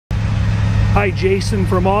Hi, Jason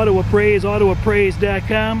from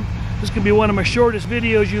autoappraise.com. This could be one of my shortest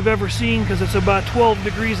videos you've ever seen because it's about 12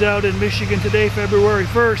 degrees out in Michigan today, February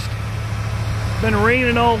 1st. Been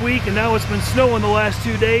raining all week and now it's been snowing the last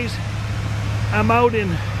 2 days. I'm out in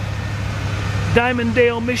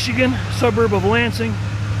Dimondale, Michigan, suburb of Lansing,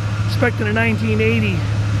 expecting a 1980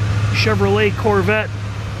 Chevrolet Corvette.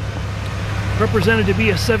 Represented to be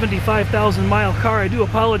a 75,000 mile car. I do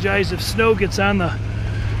apologize if snow gets on the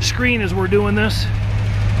screen as we're doing this.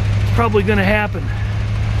 It's probably going to happen.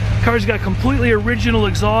 Car's got completely original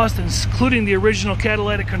exhaust, including the original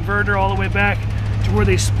catalytic converter all the way back to where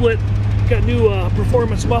they split. Got new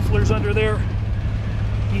performance mufflers under there.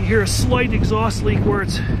 You can hear a slight exhaust leak where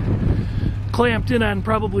it's clamped in on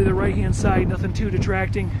probably the right hand side, nothing too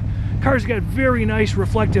detracting. Car's got very nice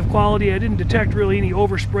reflective quality. I didn't detect really any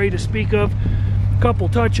overspray to speak of. A couple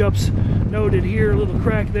touch-ups noted here, a little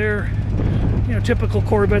crack there. You know, typical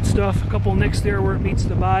Corvette stuff. A couple nicks there where it meets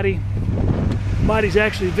the body. Body's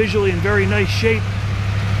actually visually in very nice shape.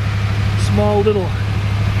 Small little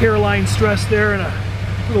hairline stress there and a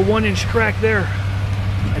little 1-inch crack there.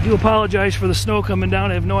 I do apologize for the snow coming down.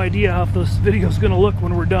 I have no idea how this video is going to look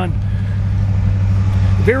when we're done.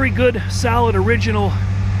 Very good, solid, original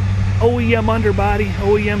OEM underbody,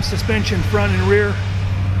 OEM suspension front and rear.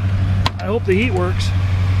 I hope the heat works.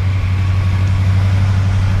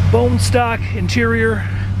 Bone stock interior,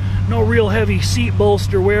 no real heavy seat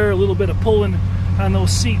bolster wear, a little bit of pulling on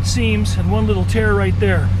those seat seams and one little tear right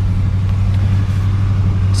there.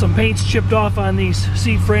 Some paint's chipped off on these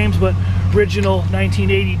seat frames, but original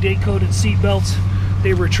 1980 date-coated seat belts.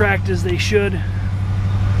 They retract as they should.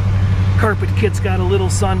 Carpet kit's got a little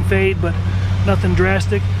sun fade, but nothing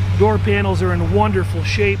drastic. Door panels are in wonderful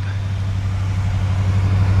shape.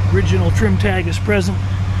 Original trim tag is present.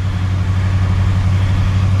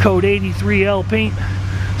 Code 83L paint,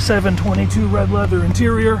 722 red leather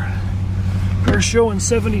interior. Car's showing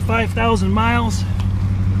 75,000 miles.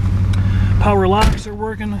 Power locks are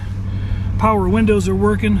working. Power windows are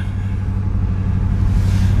working.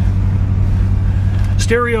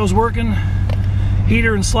 Stereo's working.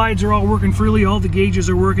 Heater and slides are all working freely. All the gauges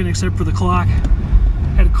are working except for the clock.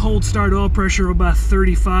 Had a cold start oil pressure of about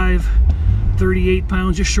 35, 38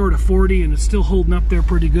 pounds, just short of 40, and it's still holding up there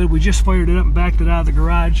pretty good. We just fired it up and backed it out of the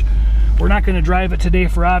garage. We're not going to drive it today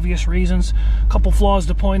for obvious reasons. A couple flaws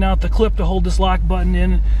to point out. The clip to hold this lock button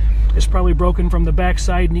in is probably broken from the back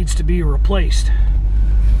side, needs to be replaced.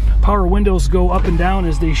 Power windows go up and down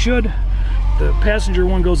as they should. The passenger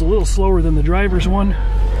one goes a little slower than the driver's one.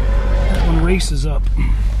 That one races up.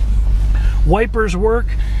 Wipers work.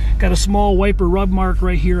 Got a small wiper rub mark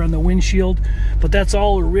right here on the windshield, but that's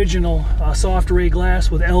all original soft ray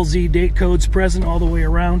glass with LZ date codes present all the way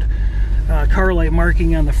around. Car light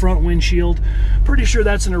marking on the front windshield. Pretty sure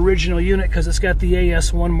that's an original unit because it's got the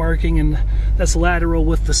AS1 marking, and that's lateral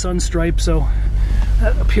with the sun stripe, so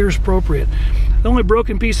that appears appropriate. The only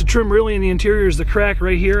broken piece of trim really in the interior is the crack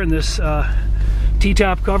right here in this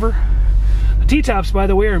T-top cover. The T-tops, by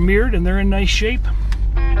the way, are mirrored and they're in nice shape.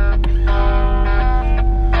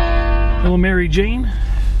 Little Mary Jane.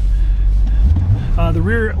 The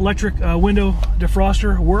rear electric window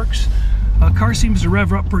defroster works. Car seems to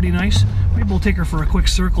rev up pretty nice. Maybe we'll take her for a quick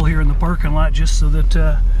circle here in the parking lot just so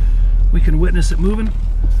that we can witness it moving.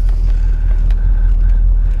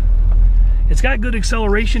 It's got good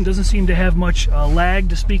acceleration, doesn't seem to have much lag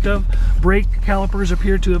to speak of. Brake calipers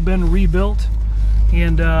appear to have been rebuilt,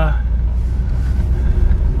 and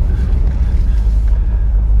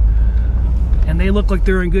they look like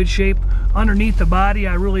they're in good shape. Underneath the body,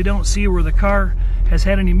 I really don't see where the car has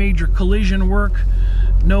had any major collision work.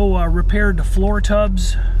 No repaired floor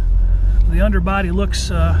tubs. The underbody looks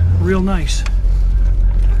real nice.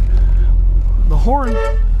 The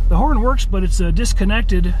horn works, but it's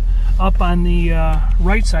disconnected up on the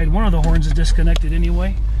right side. One of the horns is disconnected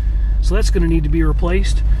anyway, so that's going to need to be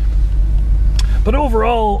replaced. But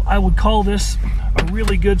overall, I would call this a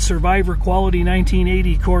really good Survivor quality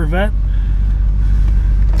 1980 Corvette.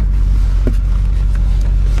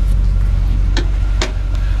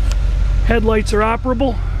 Headlights are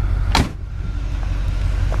operable.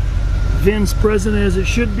 VIN's present as it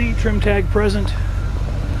should be. Trim tag present.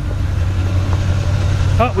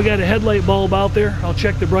 Oh, we got a headlight bulb out there. I'll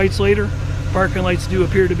check the brights later. Parking lights do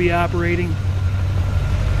appear to be operating.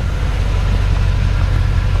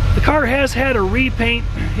 The car has had a repaint,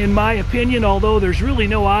 in my opinion, although there's really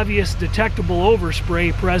no obvious detectable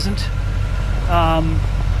overspray present.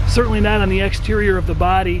 Certainly not on the exterior of the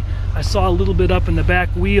body. I saw a little bit up in the back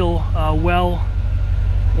wheel well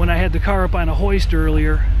when I had the car up on a hoist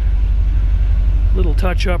earlier. Little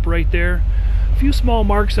touch up right there. few small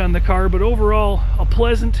marks on the car, but overall a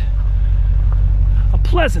pleasant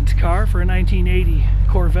car for a 1980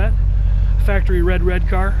 Corvette. Factory red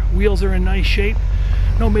car. Wheels are in nice shape.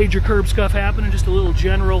 No major curb scuff happening, just a little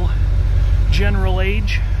general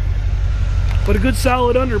age. But a good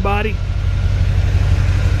solid underbody.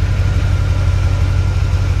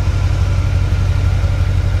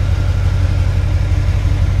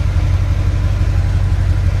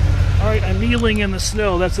 Alright, I'm kneeling in the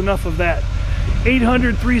snow. That's enough of that.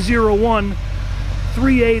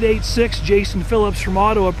 800-301-3886. Jason Phillips from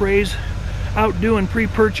Auto Appraise, out doing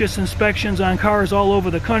pre-purchase inspections on cars all over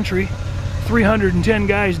the country. 310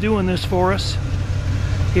 guys doing this for us.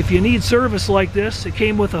 If you need service like this, it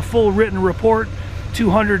came with a full written report,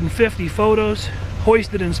 250 photos,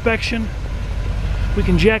 hoisted inspection. We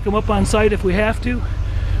can jack them up on site if we have to.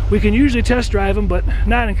 We can usually test drive them, but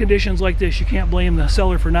not in conditions like this. You can't blame the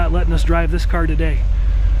seller for not letting us drive this car today.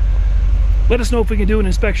 Let us know if we can do an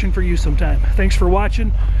inspection for you sometime. Thanks for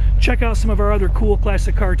watching. Check out some of our other cool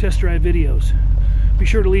classic car test drive videos. Be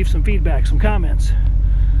sure to leave some feedback, some comments.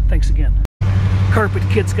 Thanks again. Carpet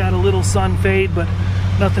kit's got a little sun fade, but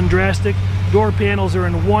nothing drastic. Door panels are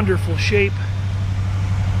in wonderful shape.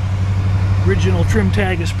 Original trim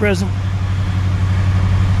tag is present.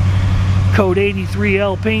 Code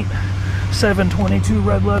 83L paint. 722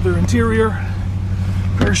 red leather interior.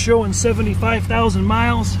 Car's showing 75,000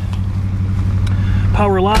 miles.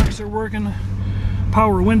 Power locks are working.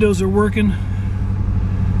 Power windows are working.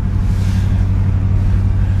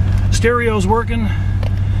 Stereo's working.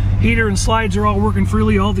 Heater and slides are all working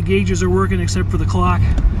freely. All the gauges are working except for the clock.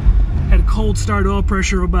 Had a cold start oil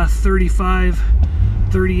pressure of about 35,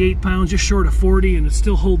 38 pounds, just short of 40, and it's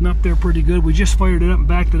still holding up there pretty good. We just fired it up and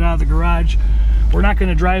backed it out of the garage. We're not going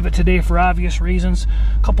to drive it today for obvious reasons.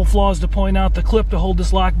 A couple flaws to point out. The clip to hold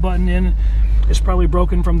this lock button in is probably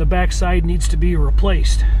broken from the back side, needs to be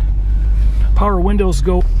replaced. Power windows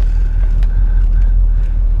go.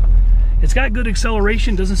 It's got good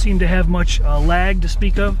acceleration, doesn't seem to have much lag to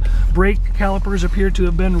speak of. Brake calipers appear to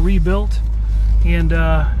have been rebuilt, and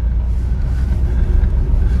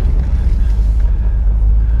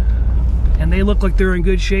they look like they're in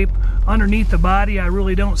good shape. Underneath the body, I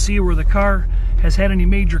really don't see where the car has had any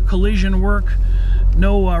major collision work.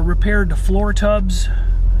 No repaired floor tubs.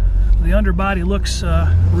 The underbody looks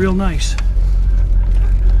real nice.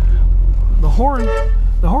 The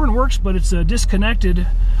horn works, but it's disconnected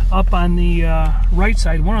up on the right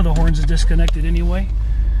side. One of the horns is disconnected anyway,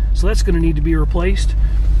 so that's going to need to be replaced.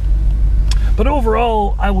 But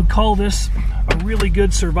overall, I would call this a really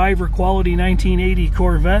good Survivor quality 1980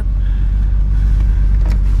 Corvette.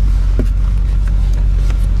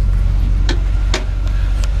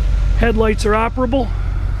 Headlights are operable,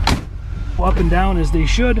 up and down as they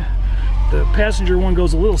should. The passenger one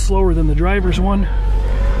goes a little slower than the driver's one.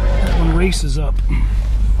 That one races up.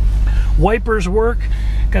 Wipers work.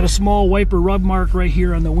 Got a small wiper rub mark right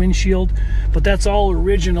here on the windshield, but that's all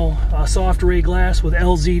original soft ray glass with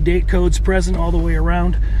LZ date codes present all the way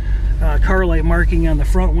around. Car light marking on the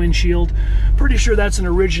front windshield. Pretty sure that's an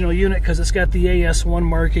original unit because it's got the AS1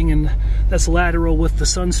 marking, and that's lateral with the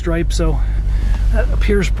sun stripe, so that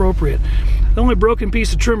appears appropriate. The only broken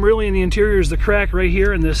piece of trim really in the interior is the crack right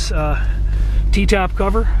here in this T-top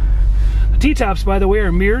cover. The T-tops, by the way,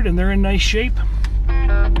 are mirrored and they're in nice shape.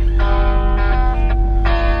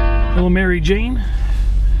 Little Mary Jane.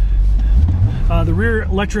 The rear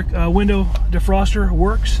electric window defroster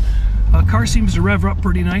works. Car seems to rev up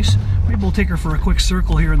pretty nice. Maybe we'll take her for a quick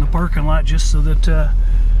circle here in the parking lot just so that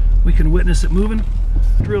we can witness it moving.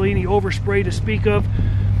 Not really any overspray to speak of.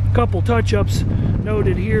 Couple touch-ups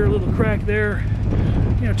noted here, a little crack there.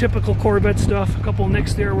 You know, typical Corvette stuff. A couple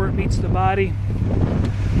nicks there where it meets the body.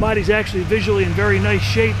 Body's actually visually in very nice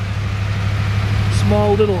shape.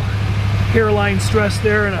 Small little hairline stress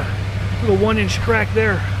there and a little 1-inch crack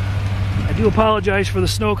there. I do apologize for the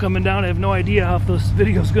snow coming down. I have no idea how this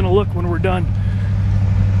video is going to look when we're done.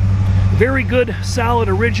 Very good, solid,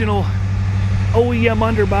 original OEM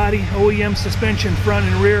underbody, OEM suspension front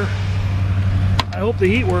and rear. I hope the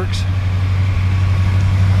heat works.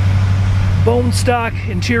 Bone stock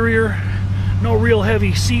interior, no real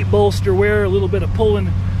heavy seat bolster wear, a little bit of pulling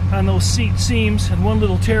on those seat seams, and one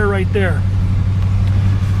little tear right there.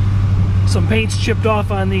 Some paint's chipped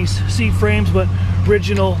off on these seat frames, but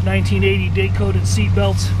original 1980 date-coded seat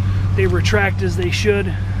belts. They retract as they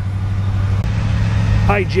should.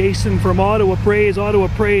 Hi, Jason from Auto Appraise,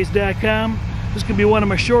 autoappraise.com. This could be one of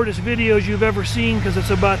my shortest videos you've ever seen because it's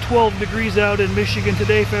about 12 degrees out in Michigan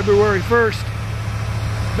today, February 1st.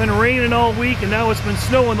 It's been raining all week and now it's been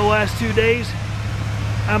snowing the last 2 days.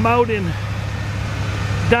 I'm out in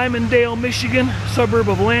Diamonddale, Michigan, suburb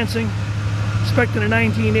of Lansing. Expecting a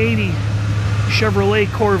 1980 Chevrolet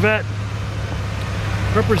Corvette.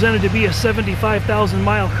 Represented to be a 75,000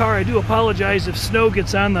 mile car. I do apologize if snow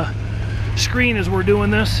gets on the screen as we're doing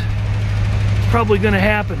this. It's probably going to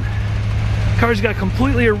happen. Car's got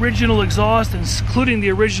completely original exhaust, including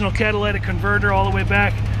the original catalytic converter all the way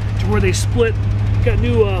back to where they split. Got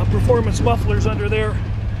new performance mufflers under there.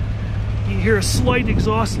 You hear a slight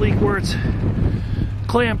exhaust leak where it's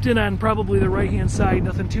clamped in on probably the right hand side,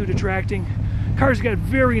 nothing too detracting. Car's got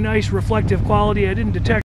very nice reflective quality. I didn't detect